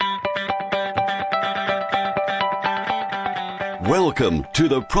Welcome to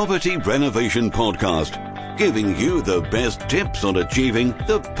the Property Renovation Podcast, giving you the best tips on achieving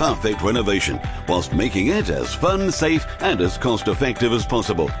the perfect renovation whilst making it as fun, safe and as cost-effective as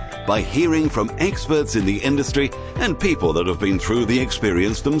possible by hearing from experts in the industry and people that have been through the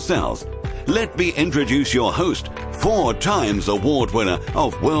experience themselves. Let me introduce your host, 4 times award winner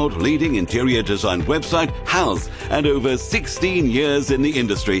of world-leading interior design website House and over 16 years in the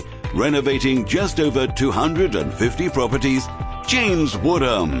industry, renovating just over 250 properties, James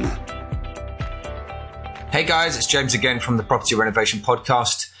Woodham. Hey guys, it's James again from the Property Renovation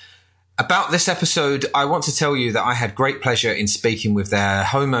Podcast. About this episode, I want to tell you that I had great pleasure in speaking with their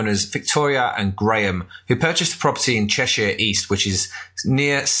homeowners, Victoria and Graham, who purchased a property in Cheshire East, which is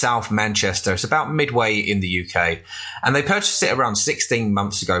near South Manchester. It's about midway in the UK. And they purchased it around 16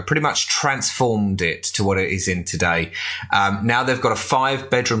 months ago, pretty much transformed it to what it is in today. Now they've got a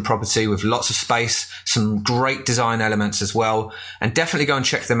 5-bedroom property with lots of space, some great design elements as well. And definitely go and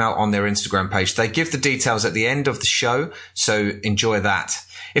check them out on their Instagram page. They give the details at the end of the show, so enjoy that.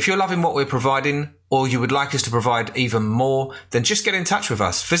 If you're loving what we're providing or you would like us to provide even more, then just get in touch with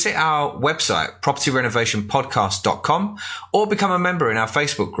us. Visit our website, propertyrenovationpodcast.com, or become a member in our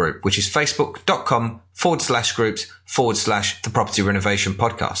Facebook group, which is facebook.com/groups/the Property Renovation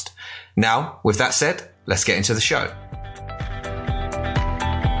Podcast. Now, with that said, let's get into the show.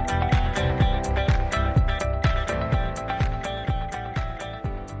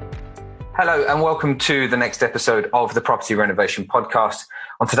 Hello and welcome to the next episode of the Property Renovation Podcast.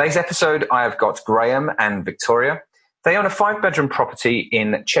 On today's episode, I have got Graham and Victoria. They own a 5-bedroom property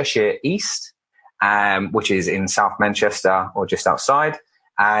in Cheshire East, which is in South Manchester or just outside.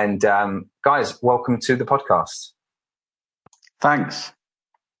 And guys, welcome to the podcast. Thanks.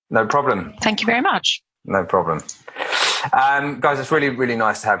 No problem. Thank you very much. No problem. Guys, it's really, really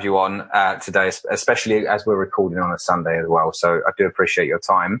nice to have you on today, especially as we're recording on a Sunday as well. So I do appreciate your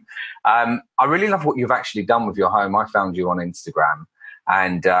time. I really love what you've actually done with your home. I found you on Instagram.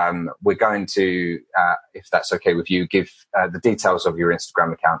 And we're going to, if that's okay with you, give the details of your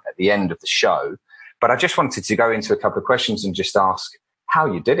Instagram account at the end of the show. But I just wanted to go into a couple of questions and just ask how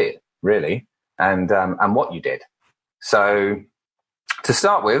you did it, really, and what you did. So to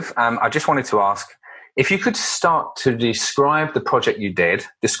start with, I just wanted to ask, if you could start to describe the project you did,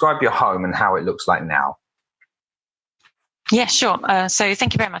 describe your home and how it looks like now. Yeah, sure. So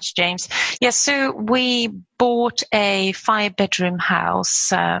thank you very much, James. Yes, so we bought a 5-bedroom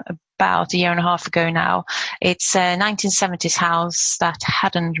house about a year and a half ago now. It's a 1970s house that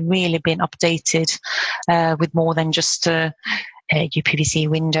hadn't really been updated with more than just UPVC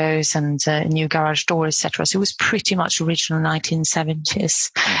windows and new garage door, etc. So it was pretty much original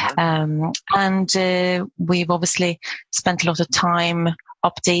 1970s. And we've obviously spent a lot of time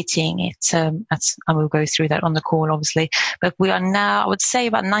updating it. And we'll go through that on the call, obviously. But we are now, I would say,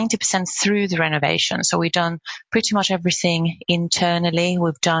 about 90% through the renovation. So we've done pretty much everything internally.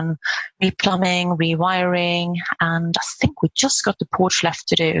 We've done replumbing, rewiring, and I think we just got the porch left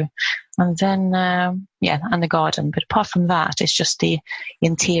to do. And then, and the garden. But apart from that, it's just the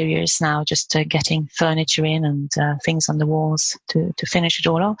interiors now, just getting furniture in and things on the walls to finish it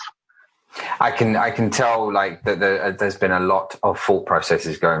all off. I can tell like that there's been a lot of thought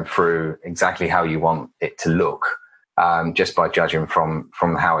processes going through exactly how you want it to look, just by judging from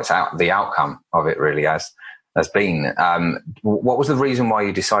how it's the outcome of it really has been. What was the reason why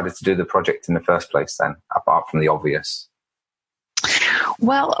you decided to do the project in the first place then, apart from the obvious?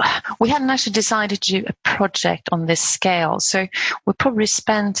 Well, we hadn't actually decided to do a project on this scale. So we probably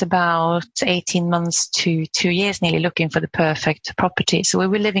spent about 18 months to 2 years nearly looking for the perfect property. So we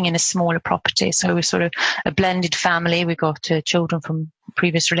were living in a smaller property. So we're sort of a blended family. We got children from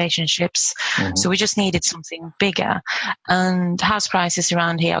previous relationships. Mm-hmm. So we just needed something bigger. And house prices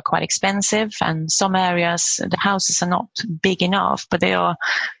around here are quite expensive. And some areas, the houses are not big enough, but they are,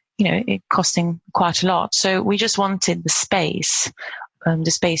 costing quite a lot. So we just wanted the space so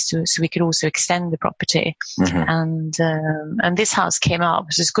we could also extend the property. Mm-hmm. And this house came up.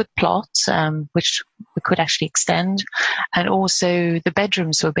 It was a good plot, which we could actually extend. And also the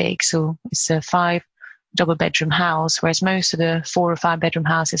bedrooms were big. So it's a 5 double bedroom house, whereas most of the 4 or 5 bedroom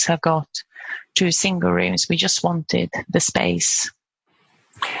houses have got 2 single rooms. We just wanted the space.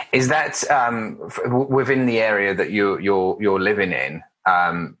 Is that within the area that you're living in?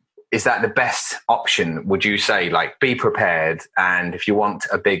 Is that the best option? Would you say, like, be prepared, and if you want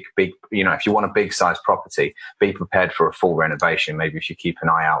a big, if you want a big size property, be prepared for a full renovation. Maybe if you keep an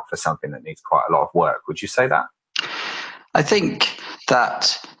eye out for something that needs quite a lot of work. Would you say that? I think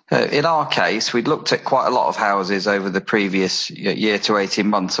that in our case, we'd looked at quite a lot of houses over the previous year to 18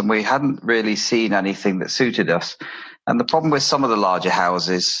 months, and we hadn't really seen anything that suited us. And the problem with some of the larger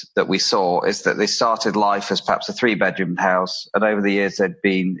houses that we saw is that they started life as perhaps a 3-bedroom house, and over the years they'd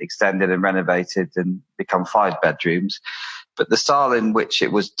been extended and renovated and become 5 bedrooms. But the style in which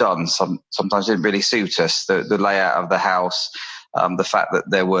it was done sometimes didn't really suit us. The layout of the house, the fact that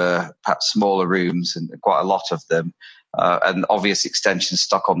there were perhaps smaller rooms and quite a lot of them, and obvious extensions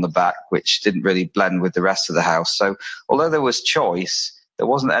stuck on the back, which didn't really blend with the rest of the house. So although there was choice, there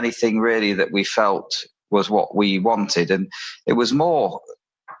wasn't anything really that we felt was what we wanted. And it was more,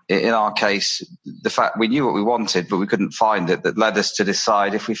 in our case, the fact we knew what we wanted, but we couldn't find it, that led us to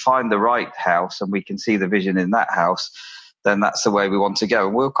decide if we find the right house and we can see the vision in that house, then that's the way we want to go.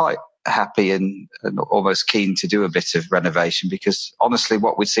 And we were quite happy and almost keen to do a bit of renovation, because honestly,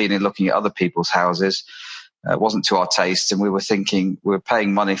 what we'd seen in looking at other people's houses wasn't to our taste. And we were thinking we were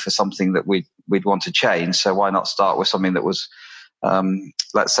paying money for something that we'd want to change. So why not start with something that was,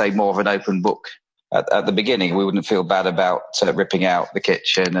 let's say, more of an open book. At the beginning, we wouldn't feel bad about ripping out the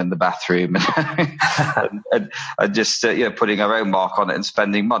kitchen and the bathroom and just putting our own mark on it and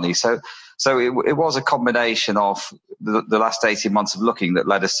spending money. So it was a combination of the last 18 months of looking that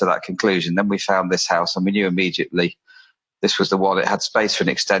led us to that conclusion. Then we found this house, and we knew immediately this was the one. It had space for an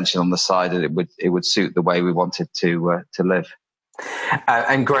extension on the side, and it would suit the way we wanted to live.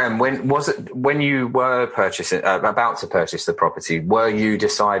 And Graham, when you were about to purchase the property, were you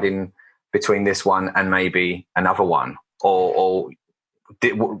deciding between this one and maybe another one, or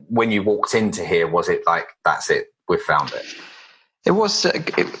when you walked into here, was it like, that's it, we've found it? It was,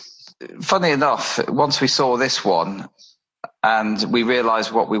 funny enough, once we saw this one and we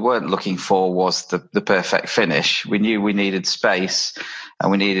realised what we weren't looking for was the perfect finish. We knew we needed space,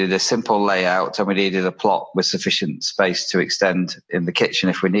 and we needed a simple layout, and we needed a plot with sufficient space to extend in the kitchen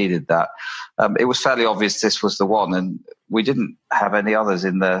if we needed that. It was fairly obvious this was the one, and we didn't have any others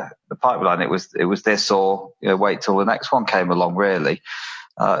in the pipeline. It was this, or wait till the next one came along, really.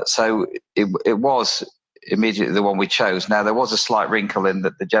 So it was immediately the one we chose. Now, there was a slight wrinkle in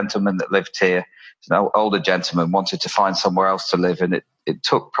that the gentleman that lived here, an older gentleman, wanted to find somewhere else to live, and it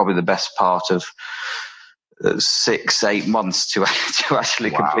took probably the best part of 6-8 months to actually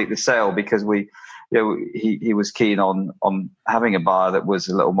complete the sale, because he was keen on having a buyer that was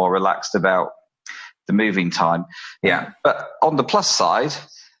a little more relaxed about the moving time. Yeah. But on the plus side,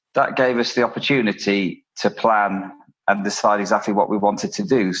 that gave us the opportunity to plan and decide exactly what we wanted to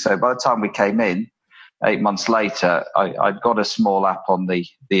do. So by the time we came in, 8 months later, I'd got a small app on the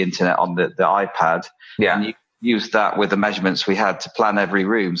internet, on the iPad. Yeah. And you used that with the measurements we had to plan every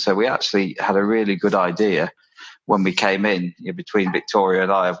room. So we actually had a really good idea when we came in, between Victoria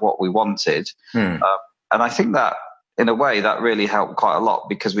and I, of what we wanted. And I think that, in a way, that really helped quite a lot,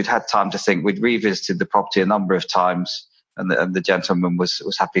 because we'd had time to think. We'd revisited the property a number of times, and the gentleman was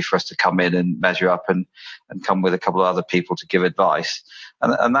happy for us to come in and measure up and come with a couple of other people to give advice.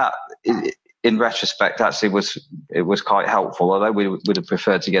 And that, in retrospect, actually was quite helpful. Although we would have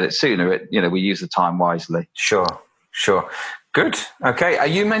preferred to get it sooner, we used the time wisely. Sure. Good. Okay.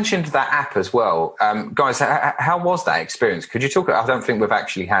 You mentioned that app as well. Guys, how was that experience? Could you talk? I don't think we've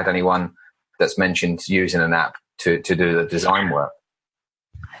actually had anyone that's mentioned using an app to do the design work.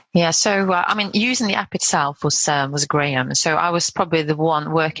 Yeah, so using the app itself was Graham. So I was probably the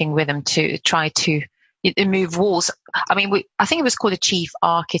one working with him to try to move walls. I think it was called the Chief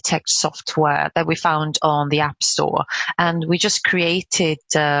Architect software that we found on the App Store, and we just created,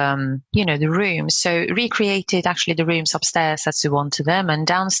 the rooms. So recreated actually the rooms upstairs as we wanted them, and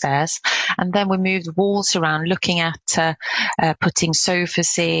downstairs, and then we moved walls around, looking at putting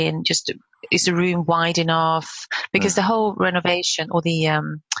sofas in. Just, is the room wide enough? Because the whole renovation, or the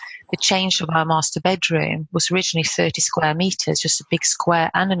change of our master bedroom, was originally 30 square meters, just a big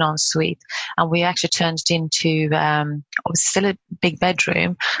square and an ensuite. And we actually turned it into, obviously still a big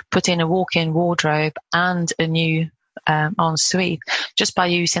bedroom, put in a walk-in wardrobe and a new ensuite, just by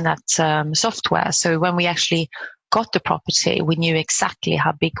using that software. So when we actually got the property, we knew exactly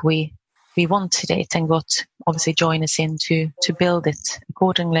how big we wanted it, and got, obviously, joiners in to build it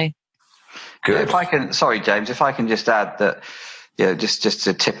accordingly. Good. If I can, sorry, James, if I can just add that, just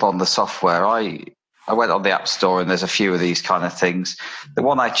to tip on the software, I went on the App Store, and there's a few of these kind of things. The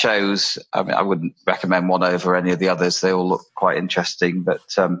one I chose, I wouldn't recommend one over any of the others. They all look quite interesting, but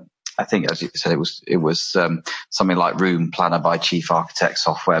I think, as you said, it was something like Room Planner by Chief Architect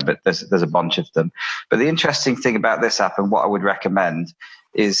software, but there's a bunch of them. But the interesting thing about this app, and what I would recommend,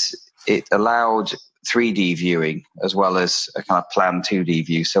 is it allowed 3D viewing as well as a kind of planned 2D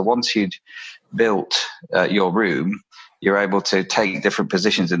view. So once you'd built your room, you're able to take different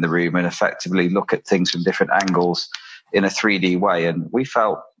positions in the room and effectively look at things from different angles in a 3D way. And we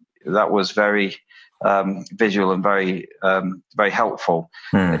felt that was very visual and very very helpful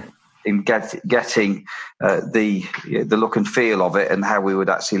in getting the look and feel of it and how we would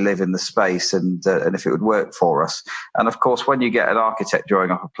actually live in the space and if it would work for us. And of course, when you get an architect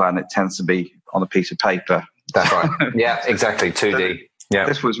drawing up a plan, it tends to be on a piece of paper. That's right. Yeah, exactly. 2D. Yeah.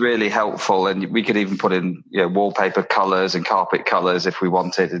 This was really helpful, and we could even put in wallpaper colours and carpet colours if we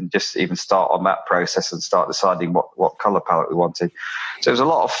wanted, and just even start on that process and start deciding what colour palette we wanted. So it was a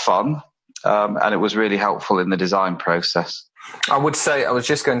lot of fun, and it was really helpful in the design process. I would say, I was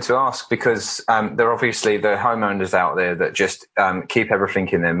just going to ask, because there are obviously the homeowners out there that just keep everything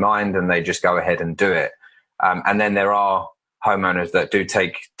in their mind and they just go ahead and do it. And then there are homeowners that do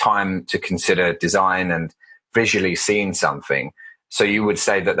take time to consider design and visually seeing something. So you would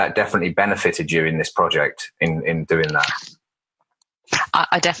say that definitely benefited you in this project in doing that?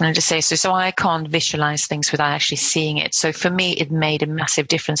 I definitely say so. So I can't visualize things without actually seeing it. So for me, it made a massive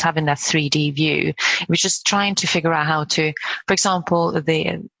difference having that 3D view. It was just trying to figure out how to, for example,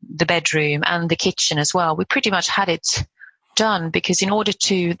 the bedroom and the kitchen as well. We pretty much had it done, because in order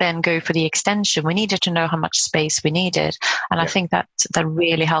to then go for the extension, we needed to know how much space we needed. And I think that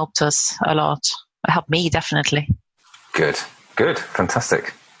really helped us a lot. It helped me, definitely. Good.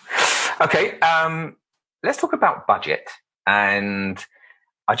 Fantastic. Okay. Let's talk about budget. And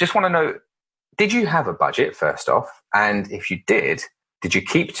I just want to know, did you have a budget first off? And if you did you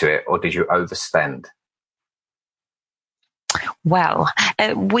keep to it, or did you overspend? Well,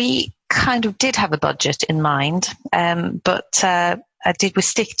 we kind of did have a budget in mind, but did we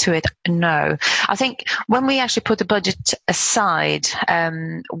stick to it? No. I think when we actually put the budget aside,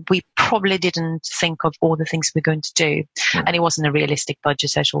 we probably didn't think of all the things we're going to do. And it wasn't a realistic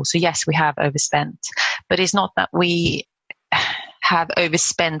budget at all. So yes, we have overspent, but it's not that we have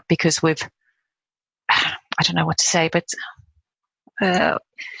overspent because I don't know what to say, but I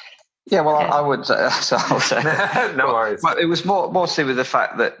would say, I'll say no worries. Well, it was more to do with the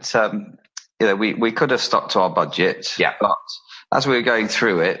fact that we could have stuck to our budget, but as we were going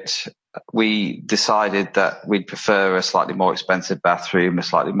through it, we decided that we'd prefer a slightly more expensive bathroom, a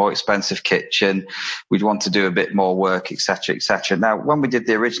slightly more expensive kitchen. We'd want to do a bit more work, etc., etc. Now, when we did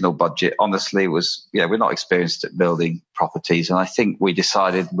the original budget, honestly, we're not experienced at building properties, and I think we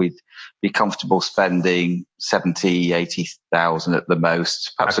decided we'd be comfortable spending 70, 80,000 at the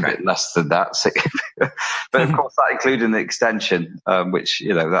most, perhaps a bit less than that. But of course, that included the extension, which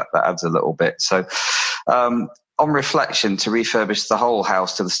that adds a little bit. So. On reflection, to refurbish the whole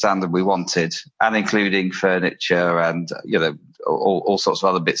house to the standard we wanted, and including furniture and all sorts of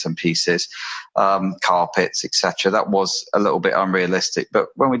other bits and pieces, carpets, etc., that was a little bit unrealistic. But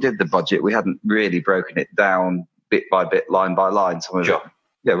when we did the budget, we hadn't really broken it down bit by bit, line by line. Some of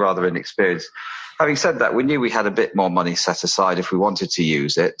it, rather inexperienced. Having said that, we knew we had a bit more money set aside if we wanted to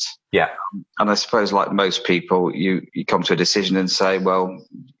use it. Yeah. And I suppose, like most people, you come to a decision and say, well,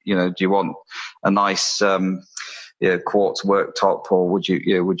 do you want a nice quartz worktop, or would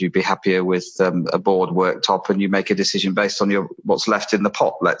you be happier with a board worktop? And you make a decision based on what's left in the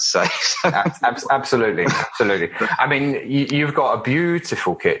pot, let's say. Absolutely. I mean, you've got a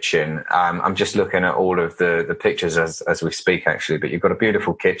beautiful kitchen. I'm just looking at all of the pictures as we speak, actually. But you've got a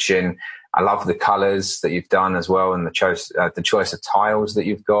beautiful kitchen. I love the colours that you've done as well, and the choice of tiles that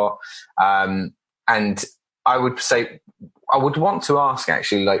you've got. And I would say, I would want to ask,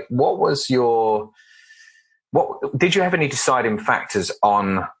 actually, like, did you have any deciding factors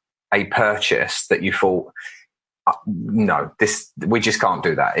on a purchase that you thought, no, we just can't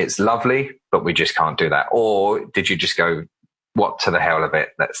do that. It's lovely, but we just can't do that. Or did you just go, what to the hell of it?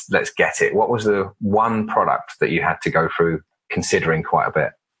 Let's get it. What was the one product that you had to go through considering quite a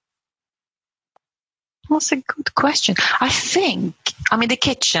bit? That's a good question. The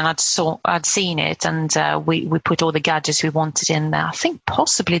kitchen, I'd seen it, and we put all the gadgets we wanted in there. I think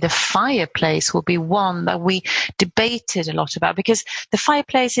possibly the fireplace will be one that we debated a lot about, because the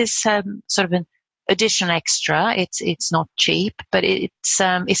fireplace is sort of an additional extra. It's not cheap, but it's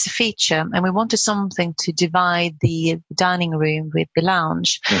a feature, and we wanted something to divide the dining room with the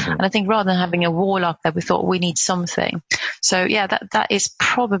lounge. Mm-hmm. And I think rather than having a wall up there, we thought we need something. So yeah, that is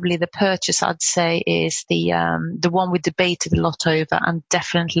probably the purchase, I'd say, is the one we debated a lot over, and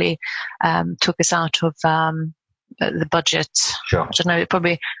definitely took us out of the budget. Sure. I don't know,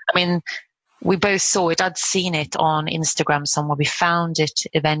 probably, we both saw it. I'd seen it on Instagram somewhere. We found it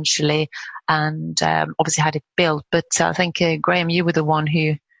eventually, and obviously had it built. But I think, Graham, you were the one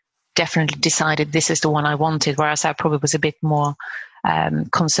who definitely decided this is the one I wanted, whereas I probably was a bit more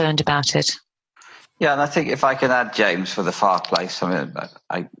concerned about it. Yeah, and I think if I can add, James, for the fireplace, I mean,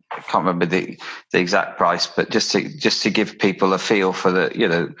 I can't remember the exact price, but just to give people a feel for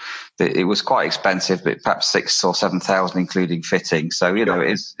it was quite expensive, but perhaps 6,000 or 7,000 including fitting. So it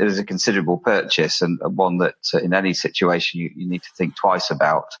is a considerable purchase, and one that in any situation you need to think twice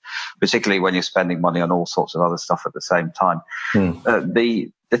about, particularly when you're spending money on all sorts of other stuff at the same time.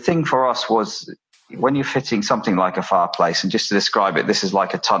 The thing for us was, when you're fitting something like a fireplace, and just to describe it, this is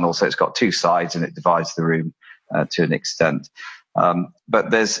like a tunnel, so it's got two sides and it divides the room to an extent. But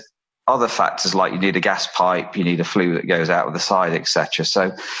there's other factors, like you need a gas pipe, you need a flue that goes out of the side, etc.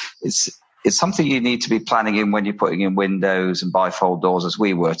 So it's something you need to be planning in when you're putting in windows and bifold doors, as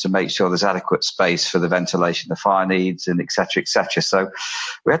we were, to make sure there's adequate space for the ventilation the fire needs, and etc. etc. So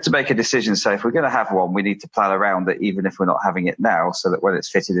we had to make a decision. So if we're going to have one, we need to plan around it, even if we're not having it now, so that when it's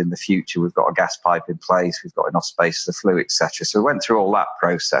fitted in the future, we've got a gas pipe in place, we've got enough space for the flue, etc. So we went through all that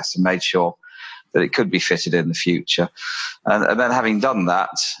process and made sure that it could be fitted in the future. And then having done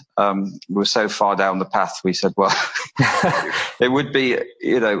that, we were so far down the path, we said, well, it would be,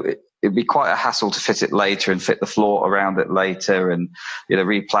 it'd be quite a hassle to fit it later and fit the floor around it later and,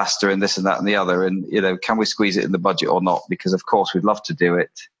 replaster and this and that and the other. And, can we squeeze it in the budget or not? Because of course we'd love to do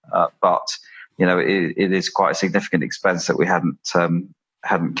it. But, it is quite a significant expense that we hadn't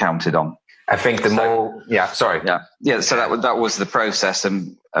counted on. I think so that was the process.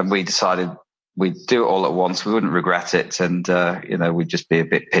 And we decided we'd do it all at once. We wouldn't regret it. And, we'd just be a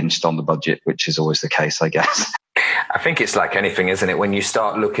bit pinched on the budget, which is always the case, I guess. I think it's like anything, isn't it? When you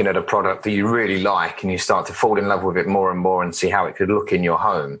start looking at a product that you really like and you start to fall in love with it more and more and see how it could look in your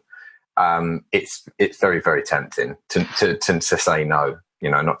home, it's very, very tempting to say no,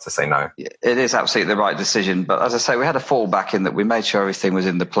 not to say no. It is absolutely the right decision. But as I say, we had a fallback in that we made sure everything was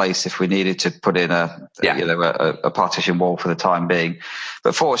in the place if we needed to put in a partition wall for the time being.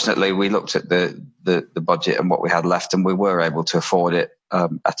 But fortunately, we looked at the budget and what we had left, and we were able to afford it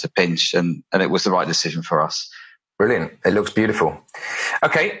at a pinch, and it was the right decision for us. Brilliant. It looks beautiful.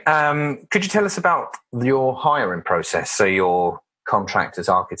 Okay. Could you tell us about your hiring process? So your contractors,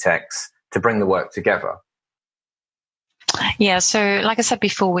 architects, to bring the work together? Yeah, so like I said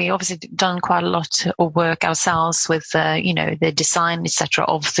before, we obviously done quite a lot of work ourselves with the design, etc.,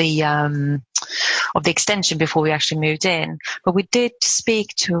 of the extension before we actually moved in. But we did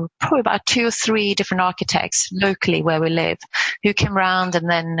speak to probably about 2 or 3 different architects locally where we live, who came around, and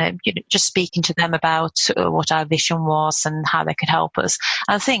then just speaking to them about what our vision was and how they could help us.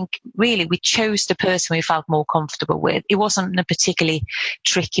 And I think really we chose the person we felt more comfortable with. It wasn't a particularly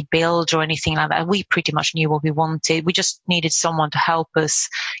tricky build or anything like that. We pretty much knew what we wanted. We just needed someone to help us,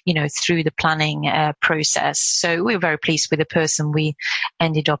 through the planning process. So we were very pleased with the person we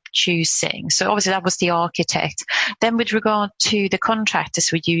ended up choosing. So obviously that was the architect. Then with regard to the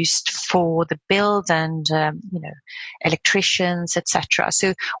contractors we used for the build and, electricians, etc.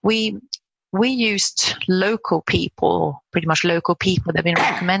 So we used local people, pretty much local people that have been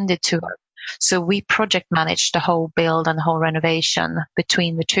recommended to us. So we project managed the whole build and the whole renovation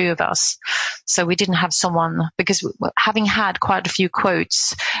between the two of us. So we didn't have someone, because having had quite a few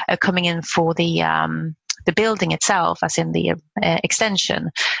quotes coming in for the building itself, as in the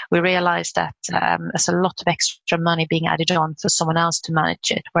extension, we realized that there's a lot of extra money being added on for someone else to manage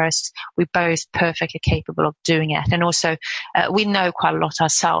it, whereas we're both perfectly capable of doing it. And also, we know quite a lot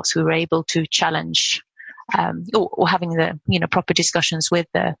ourselves. We were able to challenge or having the proper discussions with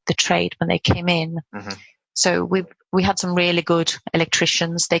the trade when they came in. Mm-hmm. So we had some really good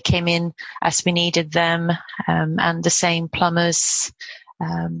electricians. They came in as we needed them, and the same plumbers,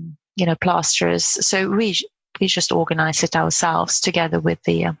 plasterers. So we just organised it ourselves together with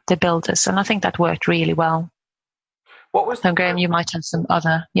the builders, and I think that worked really well. What was Graham? You might have some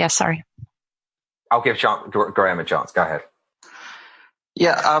other. Yeah, sorry. I'll give Graham a chance. Go ahead.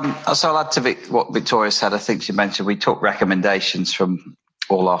 Yeah, so I'll add to what Victoria said. I think she mentioned we took recommendations from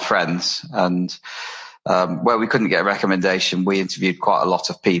all our friends, and where we couldn't get a recommendation, we interviewed quite a lot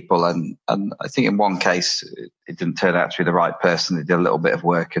of people, and I think in one case it didn't turn out to be the right person. They did a little bit of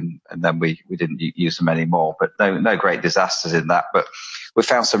work, and then we didn't use them anymore. But no great disasters in that. But we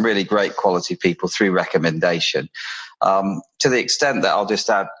found some really great quality people through recommendation. To the extent that I'll just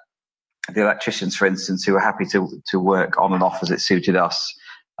add, the electricians, for instance, who were happy to work on and off as it suited us.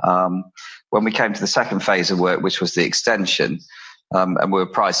 When we came to the second phase of work, which was the extension, and we were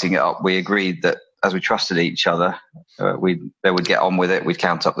pricing it up, we agreed that as we trusted each other, they would get on with it. We'd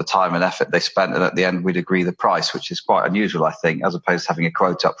count up the time and effort they spent, and at the end we'd agree the price, which is quite unusual, I think, as opposed to having a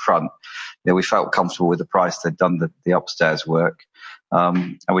quote up front. We felt comfortable with the price. They'd done the upstairs work.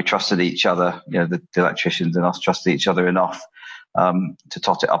 And we trusted each other, the electricians and us trusted each other enough to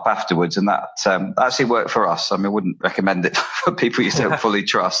tot it up afterwards. And that actually worked for us. I mean, I wouldn't recommend it for people you don't fully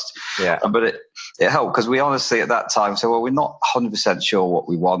trust. Yeah. But it helped because we honestly at that time said, well, we're not 100% sure what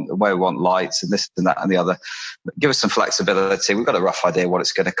we want and where we want lights and this and that and the other. Give us some flexibility. We've got a rough idea what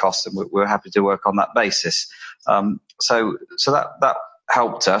it's going to cost, and we're happy to work on that basis. So that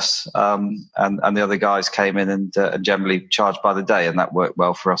helped us, and the other guys came in and generally charged by the day, and that worked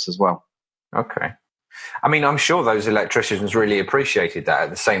well for us as well. Okay. I mean, I'm sure those electricians really appreciated that at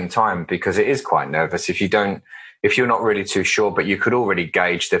the same time, because it is quite nervous if you're not really too sure, but you could already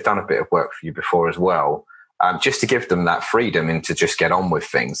gauge they've done a bit of work for you before as well. Just to give them that freedom and to just get on with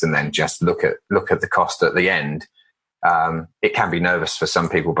things and then just look at the cost at the end. It can be nervous for some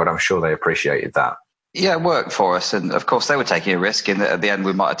people, but I'm sure they appreciated that. Yeah, it worked for us. And of course they were taking a risk in that at the end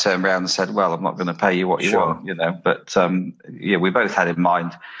we might have turned around and said, well, I'm not going to pay you what you want, but we both had in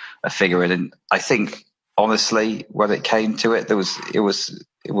mind a figure. And I think honestly, when it came to it,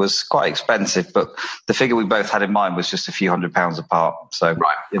 it was quite expensive, but the figure we both had in mind was just a few £100 apart. So,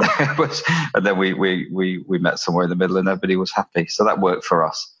 right. And then we met somewhere in the middle and everybody was happy. So that worked for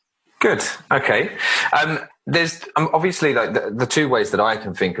us. Good. Okay. There's obviously like the two ways that I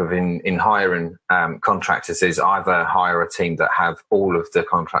can think of in hiring contractors is either hire a team that have all of the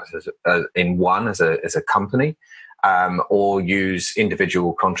contractors in one as a company, or use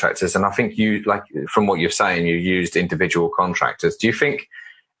individual contractors. And I think you, like from what you're saying, you used individual contractors. Do you think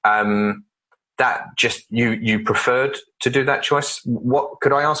that just you preferred to do that choice? What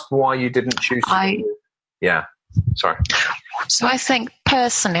could I ask why you didn't choose? Yeah. Sorry. So I think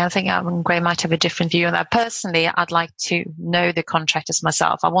personally, I and Gray might have a different view on that. Personally, I'd like to know the contractors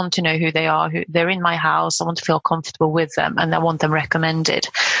myself. I want to know who they are, who they're in my house. I want to feel comfortable with them and I want them recommended.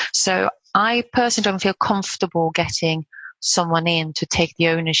 So I personally don't feel comfortable getting someone in to take the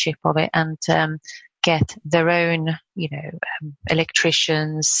ownership of it and get their own,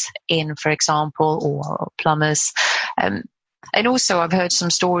 electricians in, for example, or plumbers. And also I've heard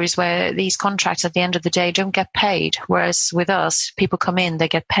some stories where these contracts at the end of the day don't get paid, whereas with us, people come in, they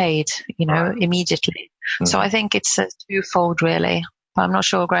get paid, immediately. Mm-hmm. So I think it's a twofold, really. But I'm not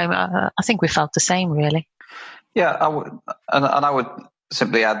sure, Graham. I think we felt the same, really. Yeah, I would, and I would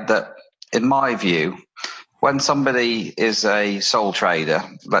simply add that, in my view, when somebody is a sole trader,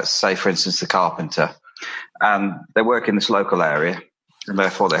 let's say, for instance, the carpenter, and they work in this local area, and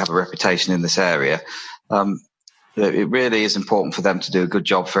therefore they have a reputation in this area, it really is important for them to do a good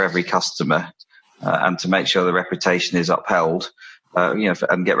job for every customer and to make sure the reputation is upheld,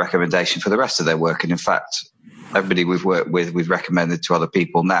 and get recommendation for the rest of their work. And in fact, everybody we've worked with, we've recommended to other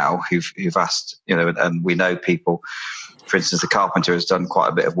people now who've asked, and we know people. For instance, the carpenter has done quite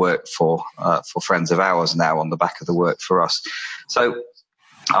a bit of work for friends of ours now on the back of the work for us. So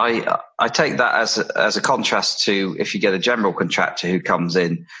I take that as a contrast to if you get a general contractor who comes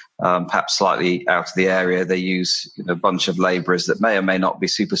in, perhaps slightly out of the area. They use a bunch of labourers that may or may not be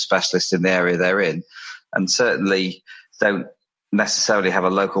super specialists in the area they're in, and certainly don't necessarily have a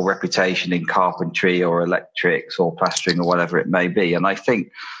local reputation in carpentry or electrics or plastering or whatever it may be. And I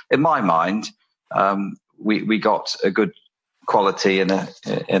think, in my mind, we got a good quality in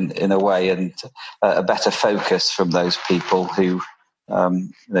a way, and a better focus from those people who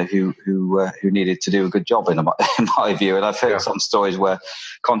needed to do a good job in my view. And I've heard some stories where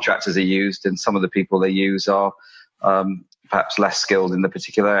contractors are used and some of the people they use are perhaps less skilled in the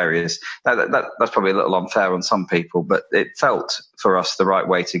particular areas. Now, that's probably a little unfair on some people, but it felt for us the right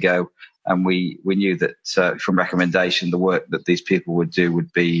way to go. And we knew that from recommendation, the work that these people would do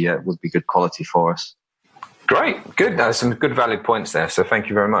would be good quality for us. Great. Good. Some good valid points there. So thank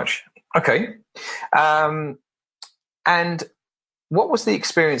you very much. Okay. And what was the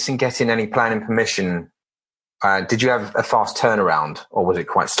experience in getting any planning permission? Did you have a fast turnaround or was it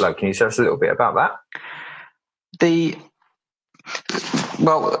quite slow? Can you tell us a little bit about that?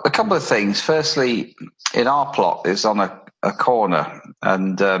 Well, a couple of things. Firstly, in our plot is on a corner,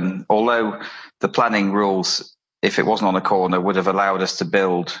 and although the planning rules, if it wasn't on a corner, would have allowed us to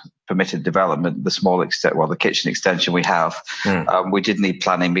build permitted development, the kitchen extension we have, we did need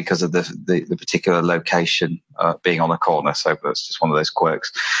planning because of the particular location being on a corner. So that's just one of those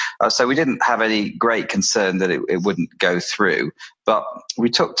quirks. So we didn't have any great concern that it wouldn't go through, but we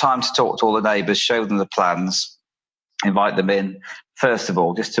took time to talk to all the neighbours, show them the plans, invite them in, first of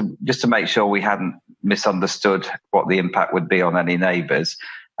all, just to make sure we hadn't misunderstood what the impact would be on any neighbours.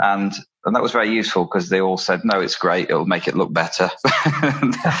 And and that was very useful because they all said, no, it's great. It'll make it look better.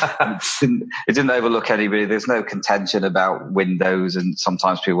 It didn't overlook anybody. There's no contention about windows. And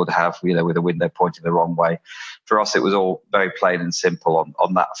sometimes people would have, with a window pointing the wrong way. For us, it was all very plain and simple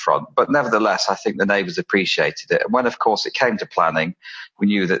on that front. But nevertheless, I think the neighbours appreciated it. And when, of course, it came to planning, we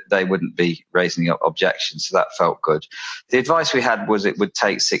knew that they wouldn't be raising up objections. So that felt good. The advice we had was it would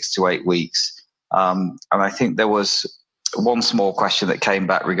take 6 to 8 weeks. And I think there was one small question that came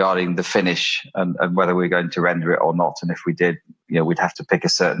back regarding the finish and whether we were going to render it or not. And if we did, we'd have to pick a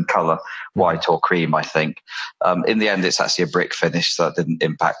certain colour, white or cream, I think. In the end, it's actually a brick finish, so that didn't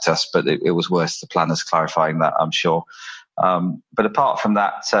impact us, but it was worth the planners clarifying that, I'm sure. But apart from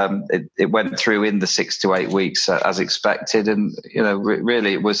that, it went through in the 6 to 8 weeks as expected. And,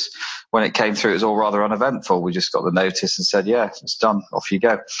 really it was, when it came through, it was all rather uneventful. We just got the notice and said, yeah, it's done. Off you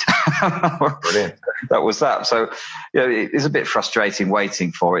go. Brilliant. That was that. So, it is a bit frustrating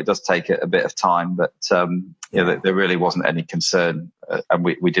waiting for it. It does take a bit of time, but, there really wasn't any concern and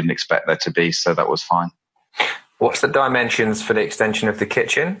we didn't expect there to be. So that was fine. What's the dimensions for the extension of the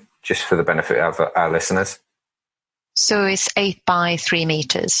kitchen? Just for the benefit of our listeners. So it's 8 by 3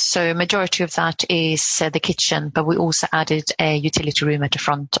 meters. So majority of that is the kitchen, but we also added a utility room at the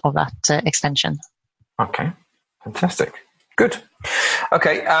front of that extension. Okay, fantastic. Good.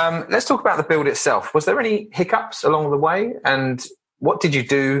 Okay, let's talk about the build itself. Was there any hiccups along the way, and what did you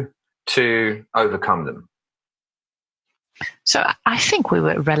do to overcome them? So I think we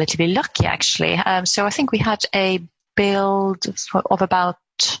were relatively lucky, actually. So I think we had a build of about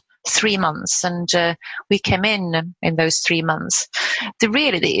 3 months, and we came in those 3 months.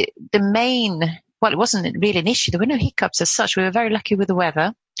 The main, well, it wasn't really an issue. There were no hiccups as such. We were very lucky with the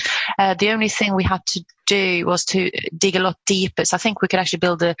weather. The only thing we had to do was to dig a lot deeper. So I think we could actually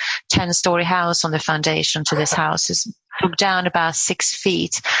build a 10-story house on the foundation to this house. It's dug down about 6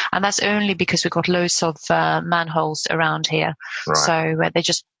 feet, and that's only because we got loads of manholes around here. Right. So they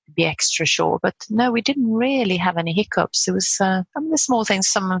just be extra short. But no, we didn't really have any hiccups. It was the small things.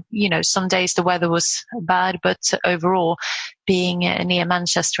 Some days the weather was bad, but overall, being near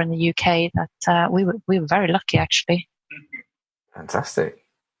Manchester in the UK, that we were very lucky, actually. Fantastic.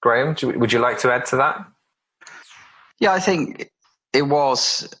 Graham, would you like to add to that? Yeah, I think it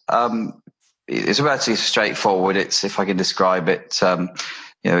was. It's relatively straightforward. It's, if I can describe it,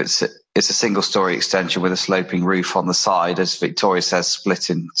 it's a single-story extension with a sloping roof on the side, as Victoria says,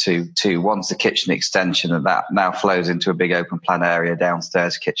 split into two. One's the kitchen extension, and that now flows into a big open-plan area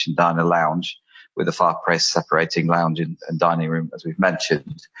downstairs, kitchen, diner, lounge, with a fireplace separating lounge and dining room, as we've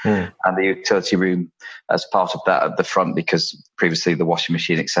mentioned, and the utility room as part of that at the front, because previously the washing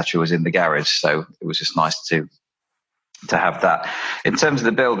machine, etc., was in the garage. So it was just nice to have that. In terms of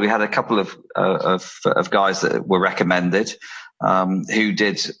the build, we had a couple of guys that were recommended, who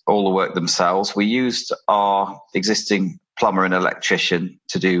did all the work themselves. We used our existing plumber and electrician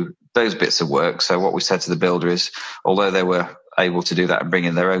to do those bits of work. So what we said to the builder is, although they were able to do that and bring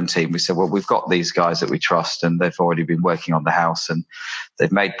in their own team, we said, well, we've got these guys that we trust, and they've already been working on the house, and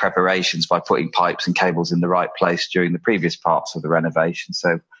they've made preparations by putting pipes and cables in the right place during the previous parts of the renovation.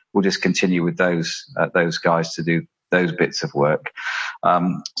 So we'll just continue with those guys to do those bits of work.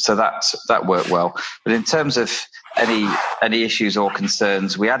 So that worked well. But in terms of any issues or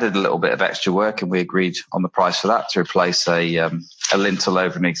concerns, we added a little bit of extra work, and we agreed on the price for that, to replace a lintel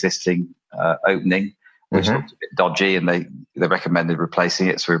over an existing opening, which looked a bit dodgy, and they recommended replacing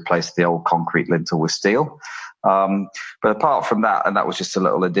it. So we replaced the old concrete lintel with steel. But apart from that, and that was just a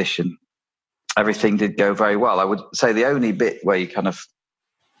little addition, everything did go very well. I would say the only bit where you kind of,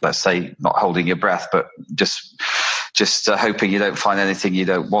 let's say, not holding your breath, but just hoping you don't find anything you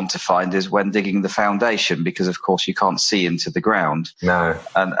don't want to find, is when digging the foundation, because of course you can't see into the ground. No.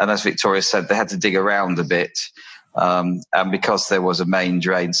 And as Victoria said, they had to dig around a bit. And because there was a main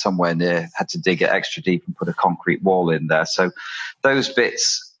drain somewhere near, had to dig it extra deep and put a concrete wall in there. So those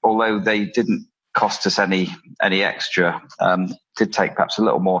bits, although they didn't cost us any extra, did take perhaps a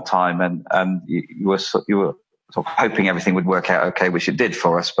little more time, and you were sort of hoping everything would work out okay, which it did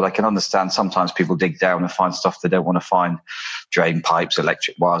for us. But I can understand sometimes people dig down and find stuff they don't want to find: drain pipes,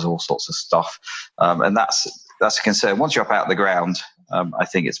 electric wires, all sorts of stuff. And that's a concern. Once you're up out of the ground, I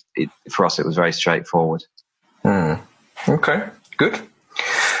think for us it was very straightforward. Okay, good.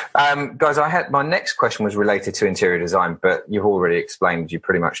 Guys, my next question was related to interior design, but you've already explained you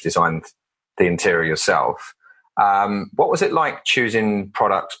pretty much designed the interior yourself. What was it like choosing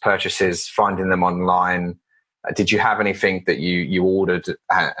products, purchases, finding them online? Did you have anything that you ordered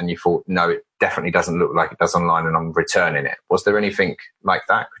and you thought, no, it definitely doesn't look like it does online, and I'm returning it? Was there anything like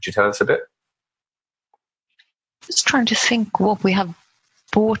that? Could you tell us a bit? Just trying to think what we have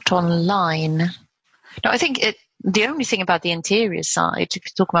bought online. No, I think the only thing about the interior side, if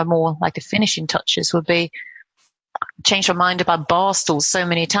you talk about more like the finishing touches, would be changed my mind about bar stools so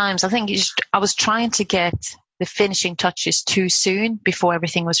many times. I think I was trying to get the finishing touches too soon before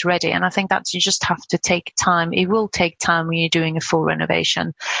everything was ready. And I think that you just have to take time. It will take time when you're doing a full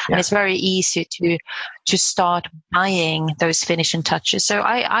renovation. Yeah. And it's very easy to start buying those finishing touches. So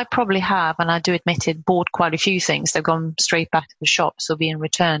I probably have, and I do admit it, bought quite a few things that have gone straight back to the shops or being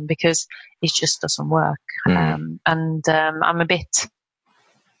returned because it just doesn't work. I'm a bit,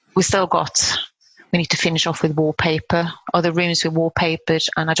 we need to finish off with wallpaper, or the rooms were wallpapered,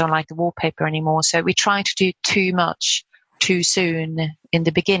 and I don't like the wallpaper anymore. So we try to do too much too soon in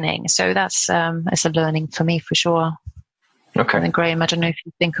the beginning. So that's a learning for me for sure. Okay. And then Graham, I don't know if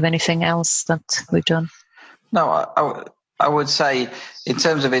you think of anything else that we've done. No, I would say in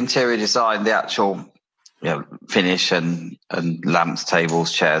terms of interior design, the actual finish and lamps,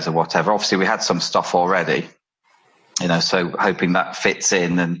 tables, chairs, or whatever. Obviously, we had some stuff already. So hoping that fits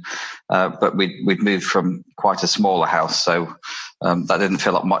in, but we'd moved from quite a smaller house, so that didn't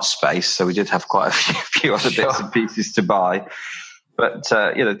fill up much space. So we did have quite a few other bits and pieces to buy, but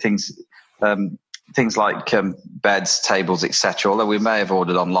things like beds, tables, etc. Although we may have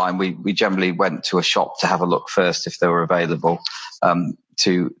ordered online, we generally went to a shop to have a look first if they were available,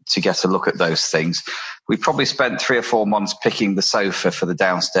 to get a look at those things. We probably spent 3 or 4 months picking the sofa for the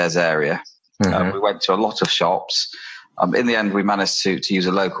downstairs area. We went to a lot of shops. In the end, we managed to use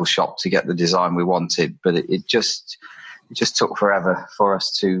a local shop to get the design we wanted, but it just took forever for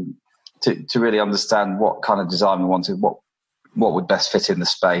us to really understand what kind of design we wanted, what would best fit in the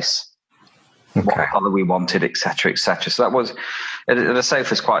space, what colour we wanted, etc., etc. So that was, the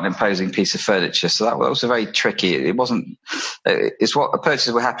sofa is quite an imposing piece of furniture. So that was a very tricky. It wasn't. It's what a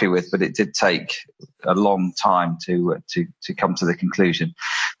purchase we're happy with, but it did take a long time to come to the conclusion.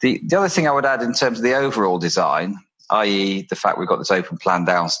 The other thing I would add in terms of the overall design, i.e. the fact we've got this open plan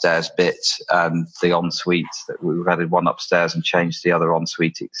downstairs bit and the ensuite, that we've added one upstairs and changed the other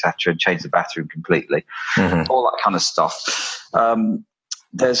ensuite, etc., and changed the bathroom completely, all that kind of stuff.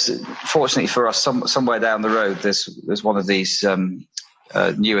 There's, fortunately for us, somewhere down the road, there's one of these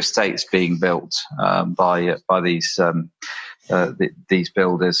new estates being built by these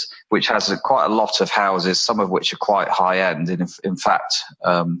builders, which has quite a lot of houses, some of which are quite high end, and in fact,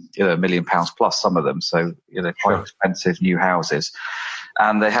 £1 million plus, some of them. So quite expensive new houses,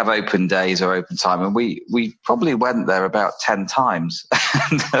 and they have open days or open time. And we probably went there about 10 times.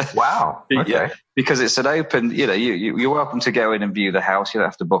 Wow! Okay. Yeah, because it's an open. You're welcome to go in and view the house. You don't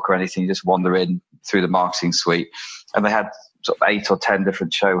have to book or anything. You just wander in through the marketing suite, and they had sort of 8 or 10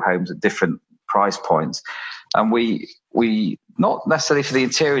 different show homes at different price points. And we not necessarily for the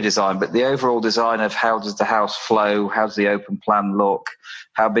interior design, but the overall design of how does the house flow, how does the open plan look,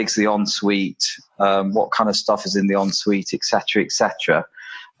 how big's the ensuite, what kind of stuff is in the ensuite, etc., etc.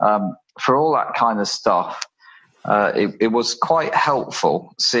 For all that kind of stuff, it was quite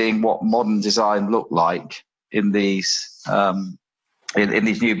helpful seeing what modern design looked like in these in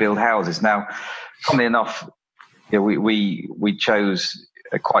these new build houses. Now, funnily enough, we chose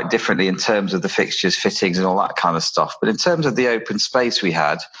quite differently in terms of the fixtures, fittings, and all that kind of stuff. But in terms of the open space we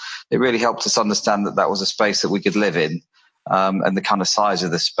had, it really helped us understand that was a space that we could live in, and the kind of size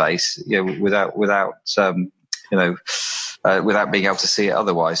of the space, without being able to see it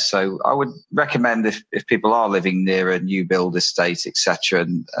otherwise. So I would recommend if people are living near a new build estate, etc.,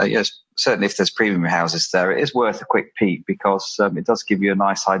 and certainly if there's premium houses there, it is worth a quick peek, because it does give you a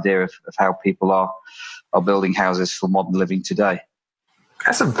nice idea of how people are building houses for modern living today.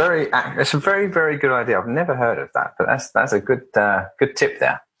 That's a very, very good idea. I've never heard of that, but that's a good tip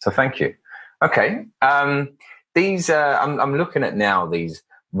there. So thank you. Okay. These, I'm looking at now these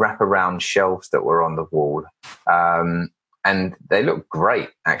wraparound shelves that were on the wall. And they look great,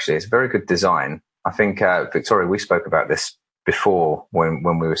 actually. It's very good design. I think, Victoria, we spoke about this before when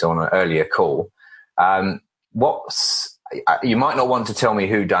we were on an earlier call. You might not want to tell me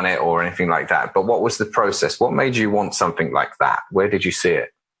who done it or anything like that, but what was the process? What made you want something like that? Where did you see it?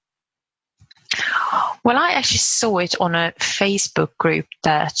 Well, I actually saw it on a Facebook group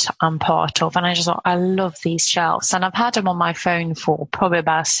that I'm part of, and I just thought, I love these shelves. And I've had them on my phone for probably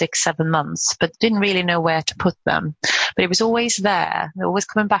about 6-7 months, but didn't really know where to put them. But it was always there. Always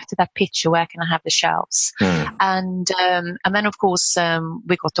coming back to that picture, where can I have the shelves? And then, of course,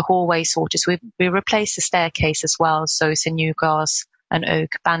 we got the hallway sorted. So we replaced the staircase as well. So it's a new glass and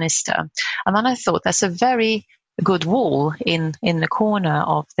oak banister. And then I thought, that's a very good wall in the corner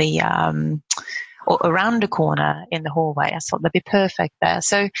of the or around the corner in the hallway. I thought they'd be perfect there.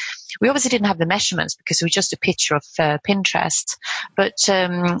 So we obviously didn't have the measurements because it was just a picture of Pinterest. But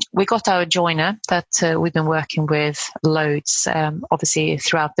we got our joiner that we've been working with loads, obviously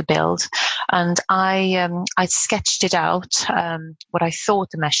throughout the build, and I sketched it out, what I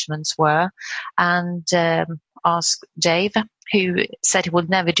thought the measurements were, and asked Dave, who said he would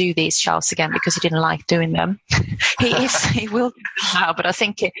never do these shelves again because he didn't like doing them. He will do them now, but I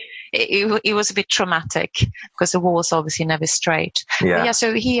think it was a bit traumatic because the wall's obviously never straight. Yeah. But yeah,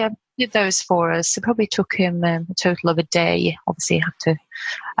 so he did those for us. It probably took him a total of a day. Obviously, you have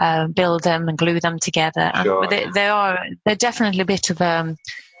to build them and glue them together. Sure. But they're definitely a bit of a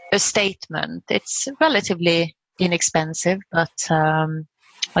statement. It's relatively inexpensive, but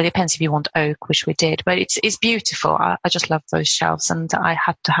well, it depends if you want oak, which we did. But it's beautiful. I just love those shelves, and I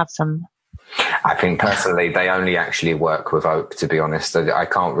had to have them. I think personally they only actually work with oak, to be honest. I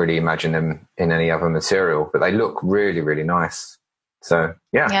can't really imagine them in any other material, but they look really, really nice. So,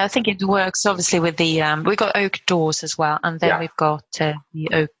 yeah. Yeah, I think it works obviously with the, we've got oak doors as well, and then we've got the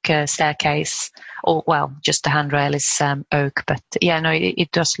oak staircase, or, well, just the handrail is oak, but yeah, no,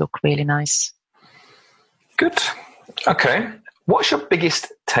 it does look really nice. Good. Okay. What's your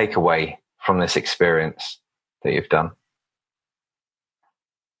biggest takeaway from this experience that you've done?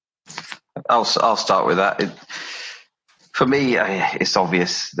 I'll start with that. For me, it's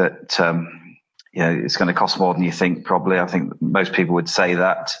obvious that it's going to cost more than you think. Probably, I think most people would say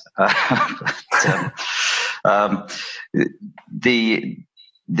that. The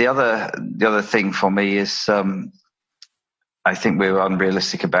other thing for me is I think we were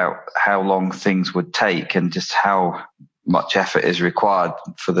unrealistic about how long things would take and just how much effort is required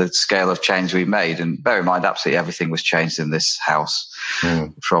for the scale of change we made. And bear in mind, absolutely everything was changed in this house,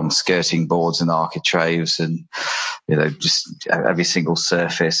 from skirting boards and architraves and, just every single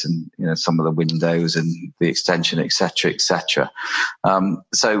surface and, some of the windows and the extension, et cetera, et cetera.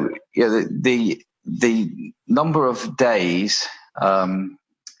 So the number of days,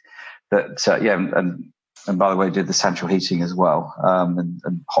 and by the way, did the central heating as well, and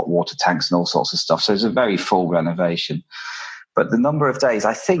hot water tanks and all sorts of stuff. So it's a very full renovation. But the number of days,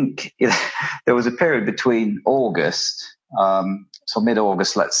 I think there was a period between August, so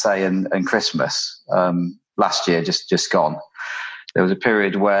mid-August, let's say, and Christmas last year, just gone. There was a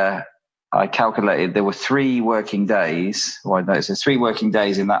period where I calculated there were 3 working days. Well, no, it's 3 working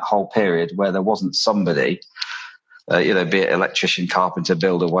days in that whole period where there wasn't somebody. Be it electrician, carpenter,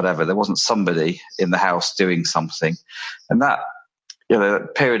 builder, whatever. There wasn't somebody in the house doing something. And that,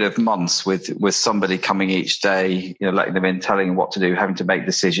 period of months with somebody coming each day, letting them in, telling them what to do, having to make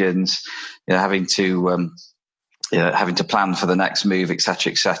decisions, having to plan for the next move, et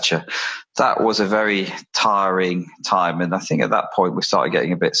cetera, et cetera. That was a very tiring time. And I think at that point we started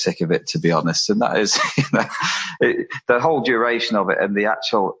getting a bit sick of it, to be honest. And that is, the whole duration of it and the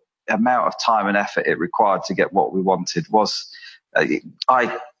actual amount of time and effort it required to get what we wanted was,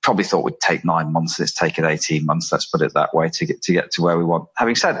 I probably thought would take 9 months. It's taken 18 months. Let's put it that way to get to where we want.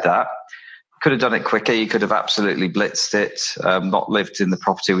 Having said that, could have done it quicker. You could have absolutely blitzed it, not lived in the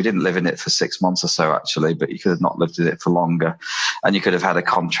property. We didn't live in it for 6 months or so, actually, but you could have not lived in it for longer. And you could have had a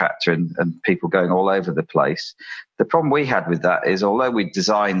contractor and people going all over the place. The problem we had with that is, although we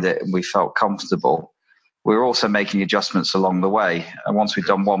designed it and we felt comfortable, we were also making adjustments along the way. And once we'd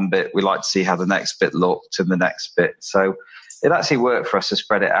done one bit, we liked to see how the next bit looked and the next bit. So it actually worked for us to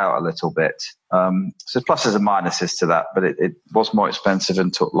spread it out a little bit. So pluses and minuses to that, but it was more expensive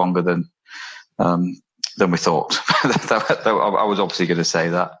and took longer than we thought. I was obviously going to say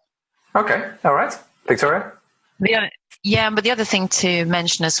that. Okay. All right. Victoria? Yeah, but the other thing to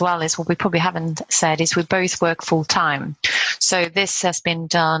mention as well is what we probably haven't said is we both work full time. So this has been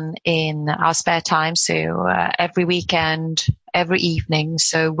done in our spare time. So every weekend, every evening.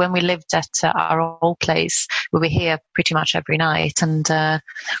 So when we lived at our old place, we were here pretty much every night, and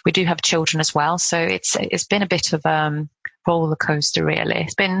we do have children as well. So it's been a bit of roller coaster, really.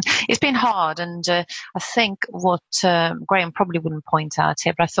 It's been hard, and I think what Graham probably wouldn't point out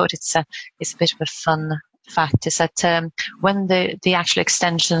here, but I thought it's a bit of a fun fact is that when the actual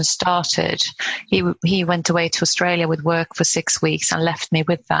extension started, he went away to Australia with work for 6 weeks and left me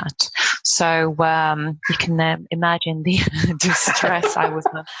with that. So you can imagine the distress I was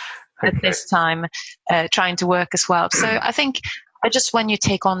at this time trying to work as well. So I think just when you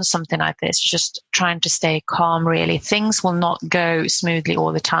take on something like this, just trying to stay calm, really. Things will not go smoothly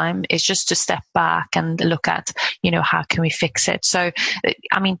all the time. It's just to step back and look at, how can we fix it? So,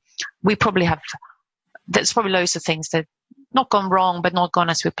 I mean, we probably have, there's probably loads of things that not gone wrong, but not gone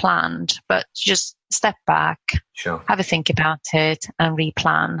as we planned. But just step back, Sure. have a think about it, and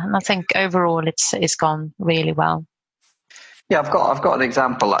replan. And I think overall, it's gone really well. Yeah, I've got an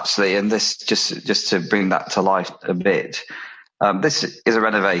example actually, and this just to bring that to life a bit. This is a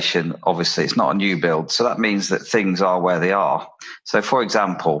renovation. Obviously, it's not a new build, so that means that things are where they are. So, for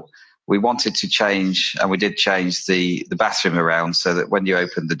example, we wanted to change, and we did change the bathroom around so that when you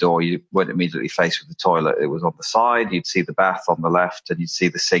opened the door, you weren't immediately faced with the toilet. It was on the side. You'd see the bath on the left, and you'd see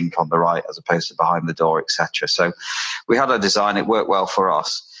the sink on the right, as opposed to behind the door, etc. So, we had a design. It worked well for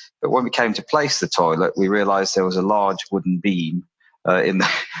us. But when we came to place the toilet, we realised there was a large wooden beam in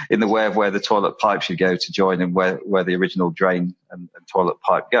the way of where the toilet pipe should go to join in where the original drain and toilet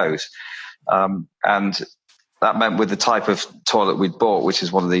pipe goes. And that meant with the type of toilet we'd bought, which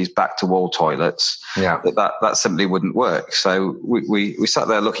is one of these back-to-wall toilets, that simply wouldn't work. So we sat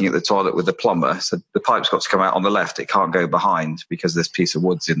there looking at the toilet with the plumber. So the pipe's got to come out on the left. It can't go behind because this piece of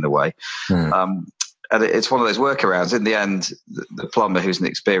wood's in the way. And it's one of those workarounds. In the end, the plumber, who's an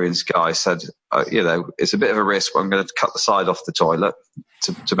experienced guy, said, it's a bit of a risk, but I'm going to cut the side off the toilet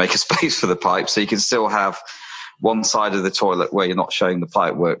to make a space for the pipe. So you can still have one side of the toilet where you're not showing the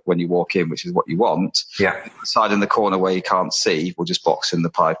pipe work when you walk in, which is what you want. Yeah. The side in the corner where you can't see, we'll just box in the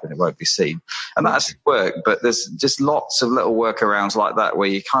pipe and it won't be seen. And that actually worked. But there's just lots of little workarounds like that where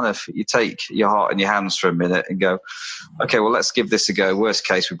you you take your heart in your hands for a minute and go, okay, well, let's give this a go. Worst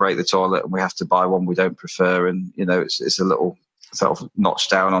case, we break the toilet and we have to buy one we don't prefer. And, it's a little sort of notch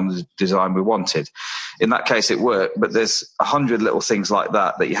down on the design we wanted. In that case, it worked, but there's 100 little things like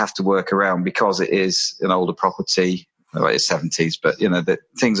that you have to work around because it is an older property. Well, it's 70s, but the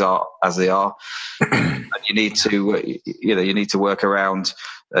things are as they are. And you need to work around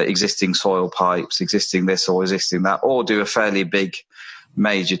existing soil pipes, existing this or existing that, or do a fairly big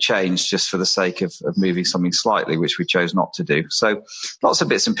major change just for the sake of moving something slightly, which we chose not to do. So lots of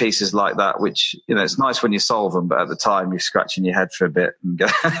bits and pieces like that, which, it's nice when you solve them, but at the time you're scratching your head for a bit and go,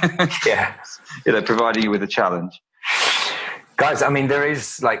 providing you with a challenge. Guys, I mean, there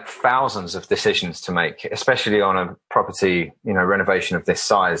is like thousands of decisions to make, especially on a property, renovation of this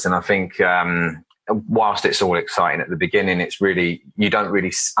size. And I think, whilst it's all exciting at the beginning, it's really, you don't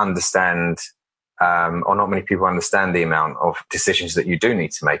really understand or not many people understand the amount of decisions that you do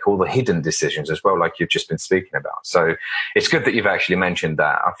need to make, all the hidden decisions as well, like you've just been speaking about. So it's good that you've actually mentioned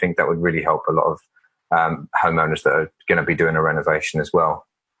that. I think that would really help a lot of homeowners that are going to be doing a renovation as well.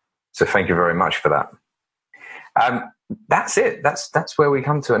 So thank you very much for that. That's it. That's where we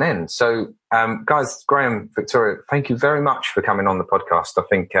come to an end. So guys, Graham, Victoria, thank you very much for coming on the podcast. I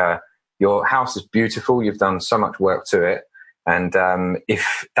think your house is beautiful. You've done so much work to it. And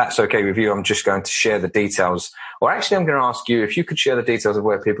if that's okay with you, I'm just going to share the details. Or actually, I'm going to ask you if you could share the details of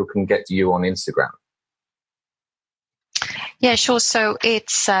where people can get to you on Instagram. Yeah, sure. So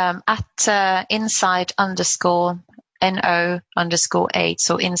it's at inside_NO_8.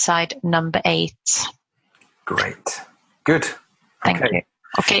 So inside number 8. Great. Good. Thank you.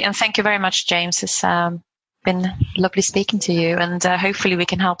 Okay. And thank you very much, James. It's been lovely speaking to you. And hopefully we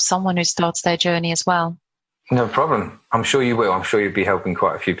can help someone who starts their journey as well. No problem. I'm sure you will. I'm sure you'll be helping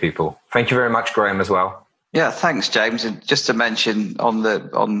quite a few people. Thank you very much, Graham, as well. Yeah, thanks, James. And just to mention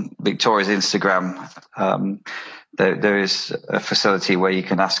on Victoria's Instagram, there is a facility where you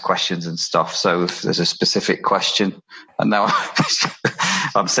can ask questions and stuff. So if there's a specific question, and now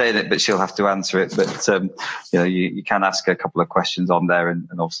I'm saying it, but she'll have to answer it. But you can ask a couple of questions on there, and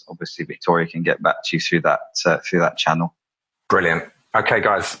obviously Victoria can get back to you through that channel. Brilliant. Okay,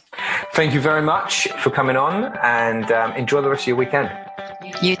 guys, thank you very much for coming on, and enjoy the rest of your weekend.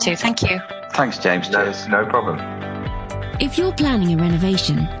 You too. Thank you. Thanks, James. No problem. If you're planning a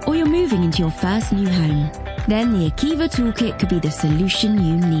renovation or you're moving into your first new home, then the Makeover Toolkit could be the solution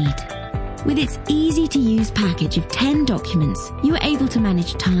you need. With its easy-to-use package of 10 documents, you are able to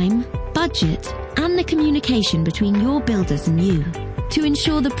manage time, budget, and the communication between your builders and you to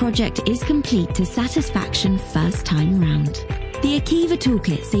ensure the project is complete to satisfaction first time round. The Makeover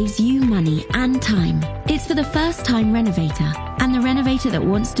Toolkit saves you money and time. It's for the first-time renovator and the renovator that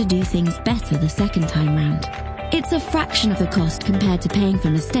wants to do things better the second time round. It's a fraction of the cost compared to paying for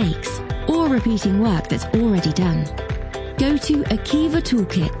mistakes or repeating work that's already done. Go to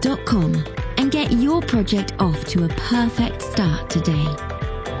makeovertoolkit.com and get your project off to a perfect start today.